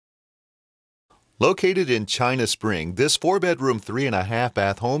Located in China Spring, this 4-bedroom,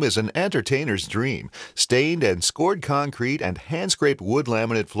 3.5-bath home is an entertainer's dream. Stained and scored concrete and hand-scraped wood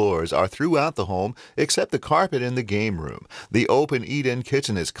laminate floors are throughout the home except the carpet in the game room. The open eat-in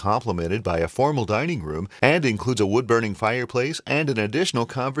kitchen is complemented by a formal dining room and includes a wood-burning fireplace and an additional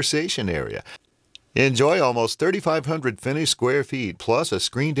conversation area. Enjoy almost 3,500 finished square feet plus a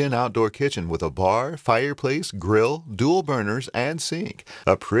screened-in outdoor kitchen with a bar, fireplace, grill, dual burners, and sink.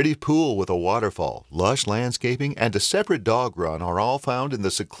 A pretty pool with a waterfall, lush landscaping, and a separate dog run are all found in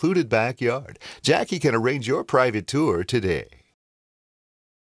the secluded backyard. Jackie can arrange your private tour today.